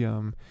 So she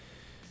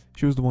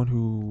was the one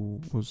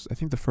who was, I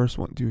think, the first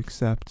one to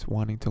accept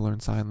wanting to learn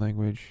sign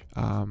language.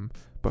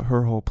 But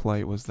her whole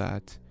plight was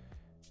that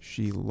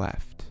she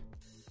left.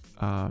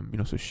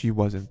 So she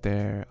wasn't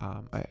there.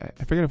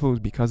 I forget if it was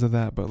because of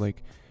that, but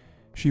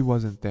she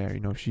wasn't there.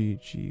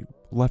 She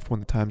left when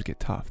the times get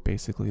tough.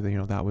 Basically,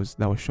 that was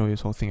Shoya's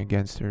whole thing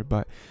against her.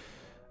 But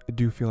I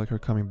do feel like her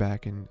coming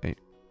back in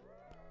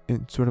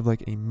sort of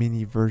like a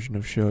mini version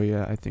of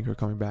Shoya. I think her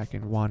coming back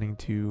and wanting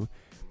to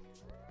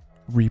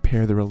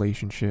repair the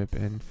relationship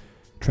and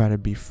try to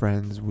be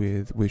friends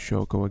with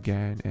Shoko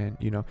again, and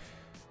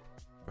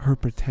her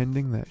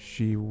pretending that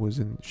she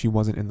wasn't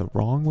in the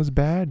wrong was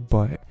bad,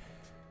 but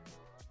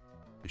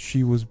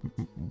she was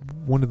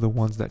one of the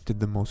ones that did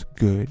the most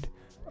good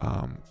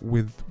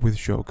with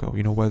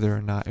Shoko, whether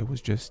or not it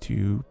was just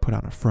to put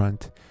on a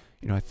front.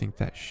 I think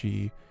that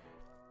she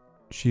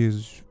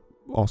is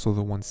also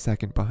the one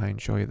second behind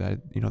Shoya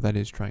that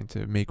is trying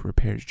to make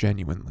repairs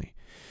genuinely.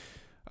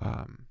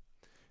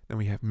 Then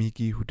we have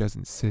Miki, who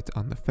doesn't sit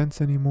on the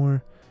fence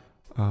anymore.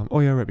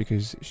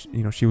 Because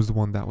she was the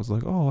one that was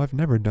like, oh, I've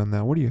never done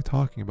that. What are you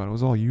talking about? It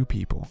was all you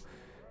people.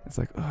 It's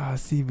like,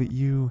 see, but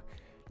you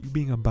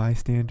being a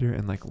bystander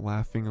and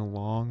laughing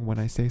along when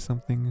I say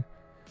something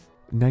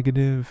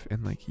negative,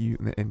 and like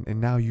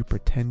and now you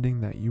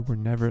pretending that you were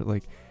never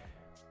like,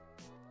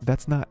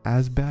 that's not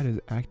as bad as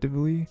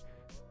actively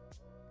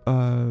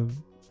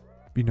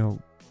you know,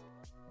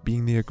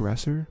 being the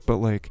aggressor, but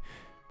like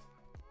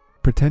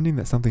pretending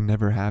that something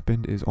never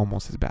happened is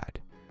almost as bad.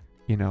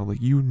 You know,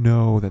 like, you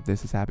know that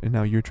this has happened, and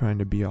now you're trying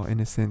to be all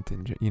innocent,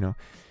 and you know,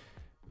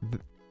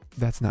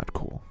 that's not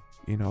cool.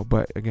 You know,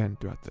 but again,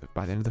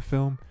 by the end of the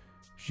film,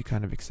 she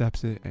kind of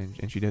accepts it,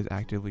 and she does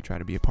actively try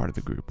to be a part of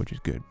the group, which is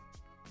good.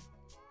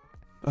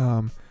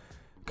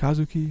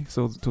 Kazuki.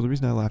 So the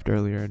reason I laughed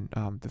earlier,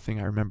 and the thing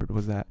I remembered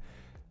was that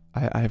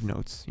I have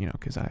notes, you know,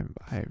 because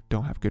I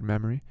don't have good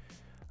memory.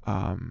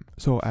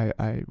 So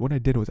I what I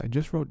did was I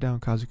just wrote down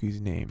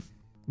Kazuki's name,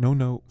 no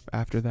note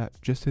after that,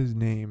 just his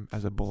name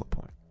as a bullet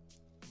point.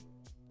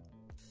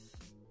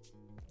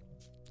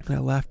 And I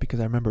laughed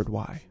because I remembered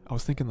why. I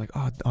was thinking like,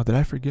 oh, did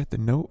I forget the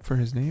note for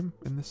his name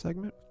in this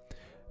segment?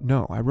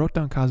 No, I wrote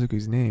down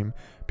Kazuki's name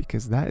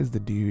because that is the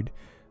dude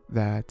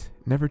that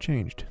never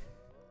changed.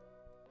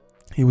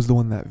 He was the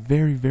one that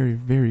very, very,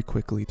 very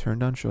quickly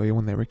turned on Shoya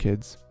when they were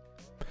kids.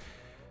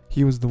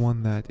 He was the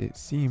one that, it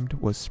seemed,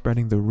 was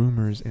spreading the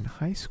rumors in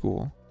high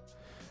school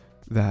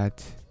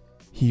that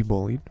he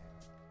bullied.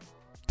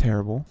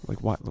 Terrible. Like,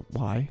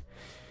 why?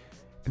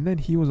 And then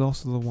he was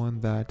also the one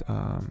that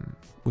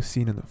was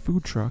seen in the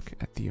food truck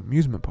at the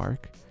amusement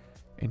park,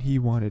 and he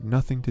wanted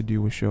nothing to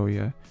do with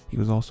Shoya. He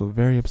was also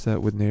very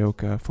upset with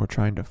Naoka for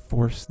trying to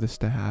force this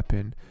to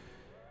happen.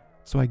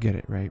 So I get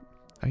it, right?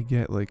 I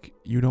get, like,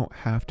 you don't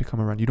have to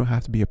come around. You don't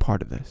have to be a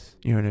part of this.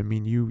 You know what I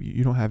mean?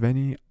 You don't have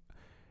any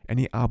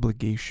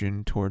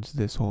obligation towards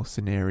this whole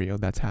scenario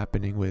that's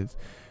happening with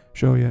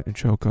Shoya and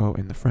Shoko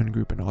and the friend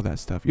group and all that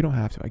stuff. You don't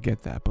have to. I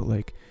get that. But,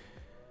 like,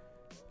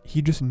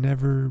 he just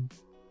never,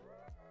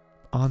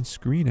 on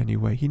screen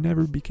anyway, he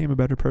never became a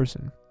better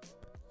person.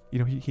 You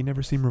know, he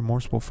never seemed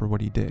remorseful for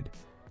what he did.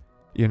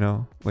 You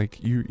know,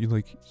 like,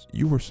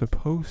 you were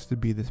supposed to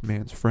be this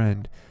man's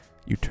friend.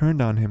 You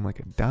turned on him like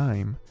a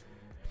dime.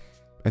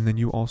 And then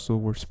you also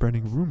were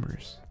spreading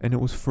rumors, and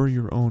it was for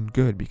your own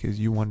good, because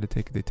you wanted to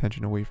take the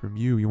attention away from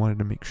you. You wanted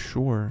to make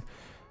sure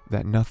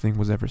that nothing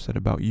was ever said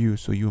about you.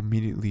 So you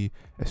immediately,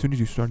 as soon as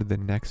you started the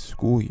next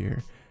school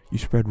year, you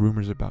spread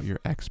rumors about your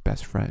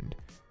ex-best friend.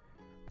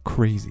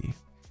 Crazy.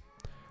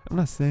 I'm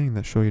not saying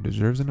that Shoya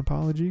deserves an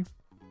apology,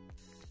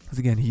 because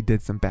again, he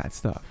did some bad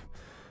stuff.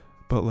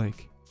 But,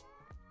 like,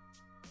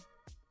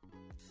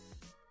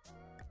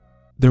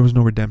 there was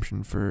no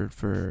redemption for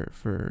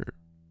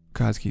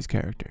Kazuki's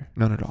character.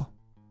 None at all.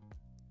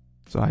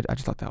 So I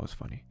just thought that was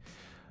funny.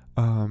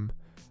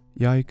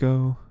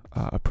 Yaiko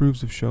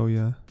approves of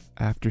Shoya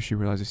after she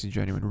realizes he's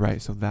genuine.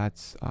 Right, so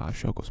that's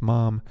Shoko's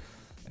mom,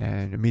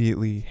 and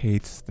immediately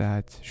hates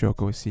that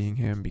Shoko is seeing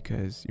him,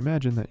 because you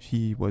imagine that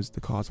he was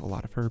the cause of a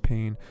lot of her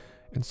pain,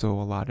 and so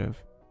a lot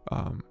of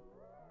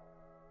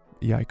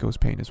Yaiko's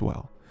pain as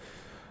well.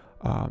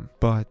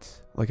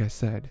 But like I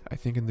said, I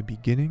think in the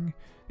beginning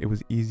it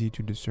was easy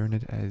to discern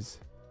it as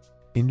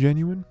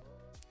ingenuine.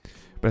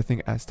 But I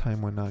think as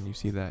time went on, you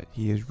see that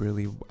he is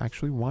really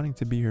actually wanting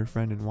to be her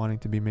friend and wanting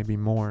to be maybe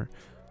more.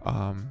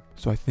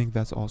 So I think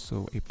that's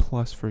also a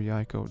plus for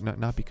Yaiko.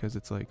 Not because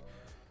it's like,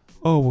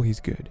 oh, well, he's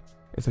good.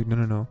 It's like,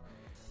 no.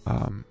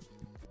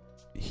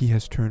 He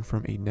has turned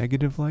from a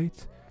negative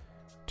light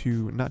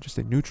to not just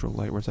a neutral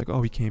light, where it's like,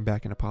 oh, he came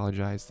back and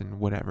apologized and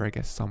whatever, I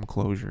guess some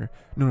closure.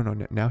 No.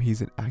 Now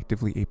he's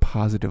actively a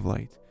positive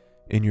light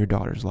in your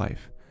daughter's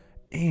life.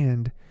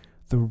 And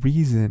the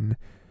reason,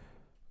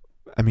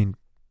 I mean,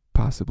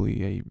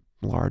 possibly a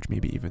large,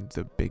 maybe even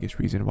the biggest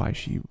reason why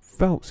she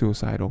felt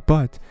suicidal,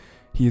 but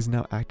he is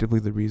now actively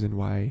the reason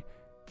why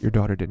your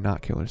daughter did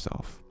not kill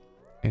herself,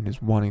 and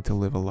is wanting to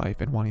live a life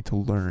and wanting to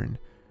learn,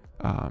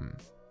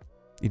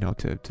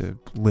 to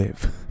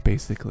live,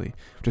 basically.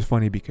 Which is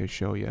funny because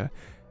Shoya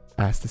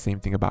asked the same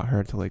thing about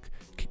her, to like,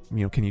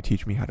 can you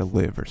teach me how to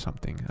live or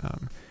something.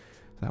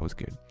 That was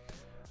good.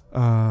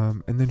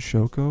 And then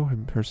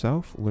Shoko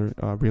herself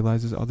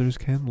realizes others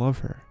can love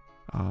her.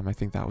 I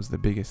think that was the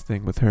biggest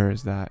thing with her,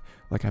 is that,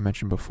 like I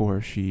mentioned before,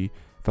 she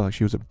felt like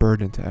she was a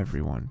burden to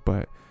everyone.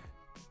 But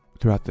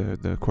throughout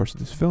the course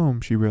of this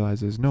film, she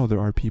realizes, no, there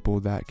are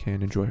people that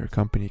can enjoy her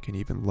company, can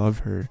even love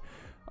her.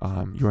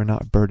 You are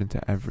not a burden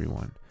to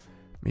everyone.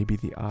 Maybe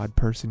the odd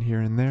person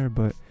here and there,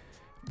 but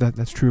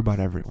that's true about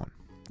everyone.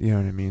 You know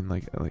what I mean?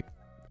 Like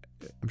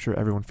I'm sure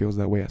everyone feels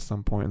that way at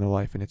some point in their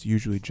life, and it's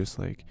usually just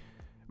like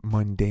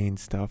mundane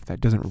stuff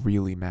that doesn't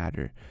really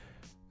matter.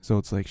 So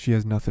it's like she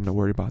has nothing to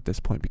worry about at this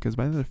point, because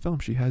by the end of the film,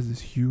 she has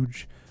this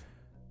huge,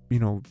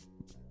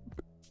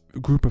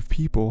 group of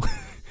people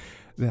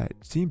that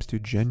seems to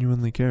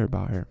genuinely care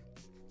about her.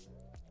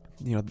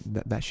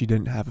 That she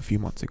didn't have a few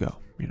months ago,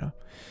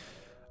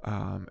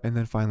 And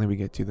then finally we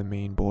get to the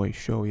main boy,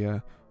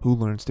 Shoya, who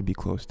learns to be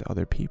close to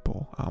other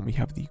people. We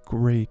have the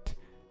great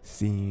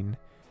scene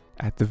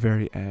at the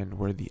very end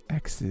where the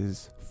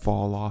X's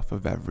fall off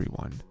of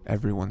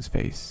everyone's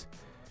face.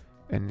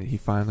 And he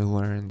finally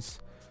learns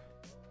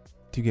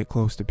to get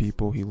close to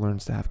people. He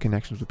learns to have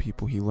connections with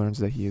people. He learns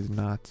that he is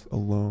not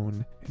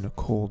alone in a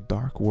cold,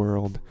 dark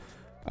world.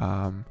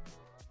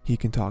 He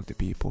can talk to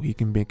people. He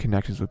can make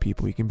connections with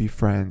people. He can be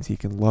friends. He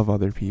can love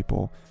other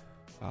people.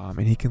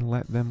 And he can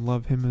let them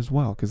love him as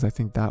well. Because I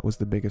think that was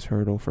the biggest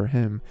hurdle for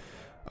him,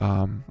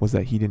 was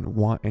that he didn't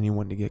want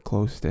anyone to get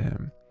close to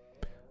him.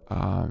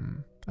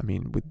 I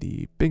mean, with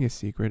the biggest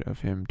secret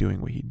of him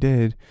doing what he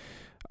did,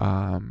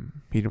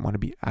 he didn't want to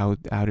be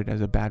outed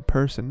as a bad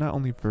person, not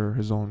only for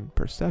his own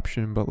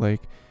perception, but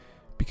like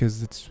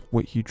because it's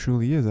what he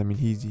truly is. I mean,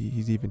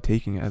 he's even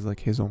taking it as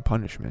like his own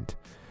punishment.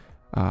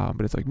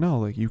 But it's like, no,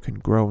 like you can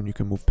grow and you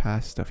can move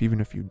past stuff, even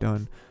if you've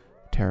done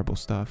terrible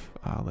stuff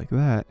like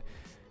that.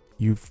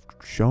 You've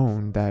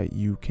shown that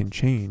you can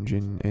change,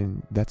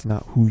 and that's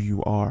not who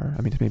you are.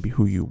 I mean, it's maybe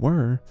who you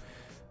were,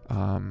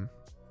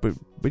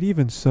 but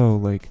even so,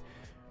 like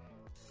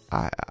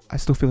I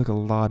still feel like a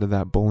lot of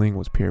that bullying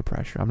was peer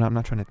pressure. I'm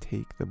not trying to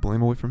take the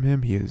blame away from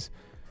him. He is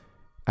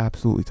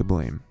absolutely to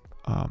blame,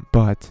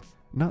 but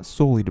not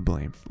solely to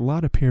blame. A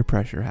lot of peer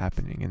pressure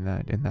happening in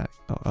that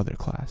other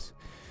class.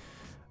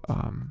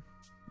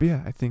 But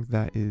yeah, I think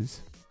that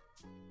is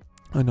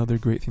another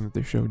great thing that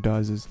the show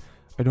does. Is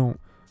I don't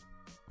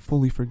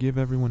fully forgive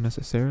everyone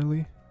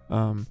necessarily.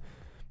 I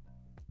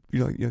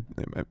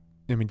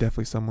mean,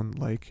 definitely someone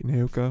like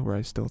Naoka, where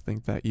I still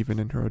think that even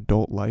in her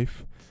adult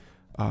life,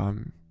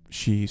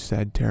 she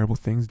said terrible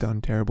things,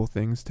 done terrible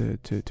things to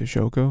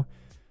Shoko.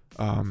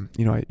 I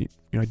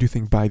do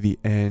think by the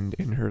end,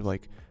 in her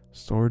like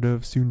sort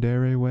of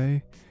tsundere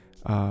way,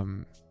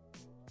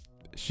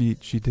 she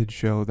did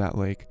show that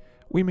like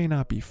we may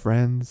not be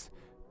friends,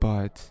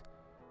 but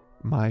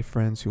my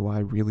friends who I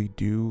really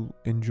do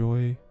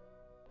enjoy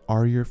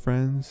are your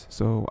friends,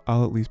 so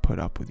I'll at least put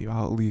up with you.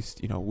 I'll at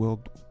least,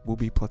 we'll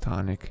be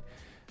platonic,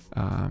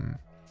 and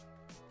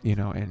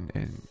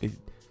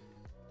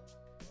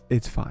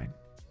it's fine,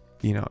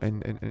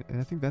 and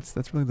I think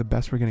that's really the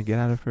best we're gonna get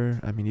out of her.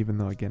 I mean, even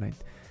though again I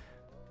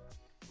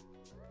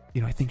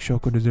think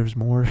Shoko deserves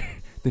more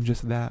than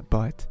just that,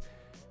 but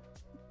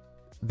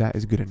that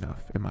is good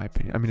enough in my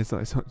opinion. I mean, it's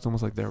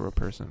almost like they're a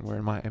person, where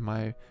in my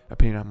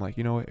opinion, I'm like,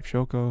 if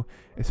Shoko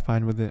is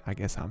fine with it, I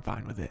guess I'm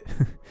fine with it.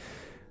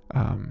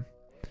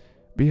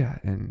 But yeah,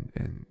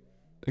 and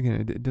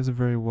again, it does it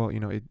very well.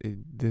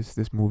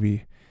 This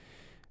movie,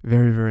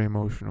 very, very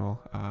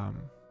emotional.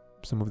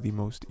 Some of the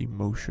most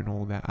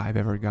emotional that I've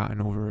ever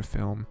gotten over a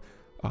film,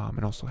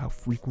 and also how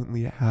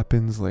frequently it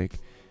happens. Like,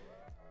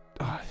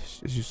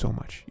 it's just so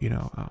much,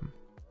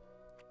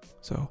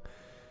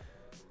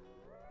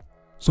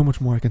 so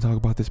much more I can talk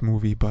about this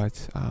movie,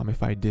 but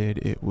if I did,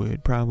 it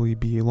would probably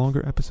be a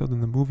longer episode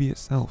than the movie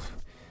itself.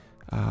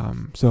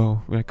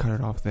 So we're gonna cut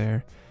it off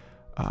there.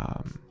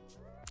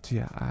 So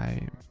yeah,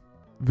 I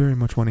very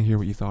much want to hear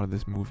what you thought of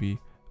this movie.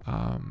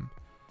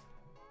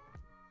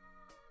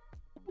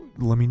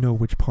 Let me know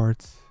which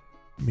parts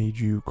made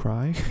you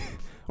cry,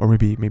 or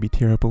maybe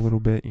tear up a little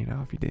bit.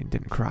 If you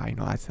didn't cry,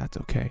 that's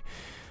okay.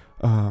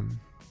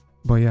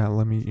 But yeah,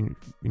 let me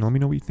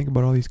know what you think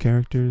about all these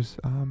characters.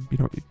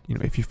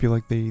 If you feel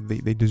like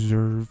they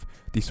deserve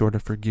the sort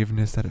of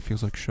forgiveness that it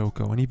feels like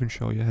Shoko and even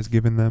Shoya has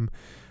given them.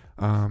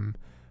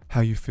 How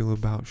you feel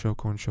about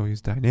Shoko and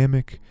Shoya's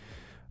dynamic.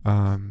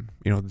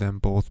 Them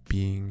both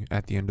being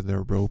at the end of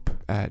their rope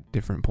at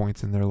different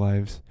points in their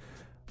lives.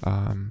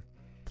 And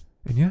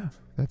yeah,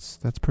 that's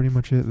pretty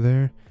much it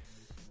there.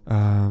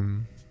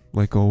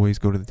 Like always,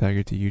 go to the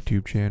Tiger T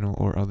YouTube channel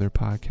or other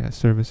podcast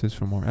services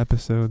for more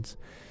episodes.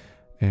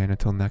 And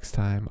until next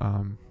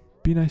time,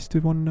 be nice to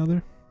one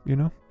another, You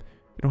don't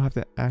have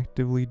to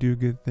actively do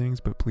good things,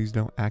 but please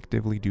don't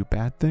actively do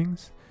bad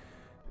things.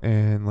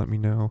 And let me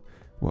know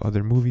what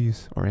other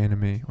movies or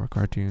anime or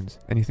cartoons,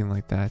 anything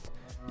like that,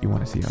 you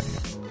want to see on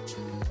here.